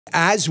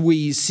As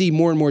we see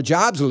more and more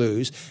jobs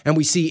lose, and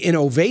we see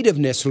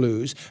innovativeness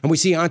lose, and we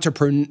see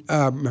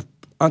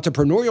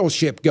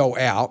entrepreneurship go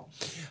out,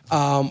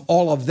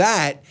 all of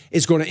that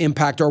is going to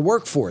impact our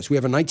workforce. We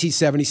have a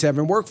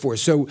 1977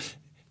 workforce. So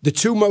the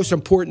two most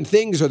important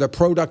things are the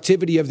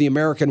productivity of the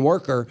American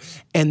worker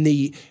and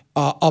the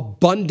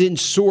abundant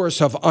source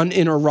of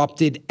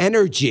uninterrupted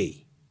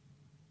energy.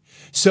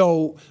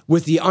 So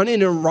with the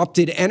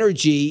uninterrupted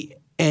energy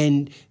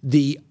and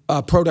the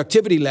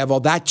productivity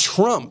level, that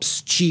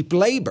trumps cheap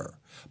labor.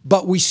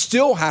 But we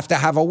still have to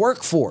have a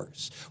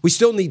workforce. We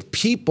still need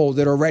people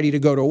that are ready to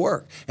go to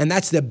work. And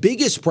that's the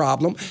biggest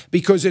problem,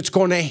 because it's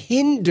going to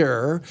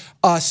hinder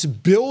us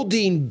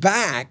building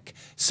back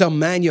some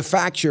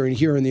manufacturing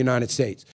here in the United States.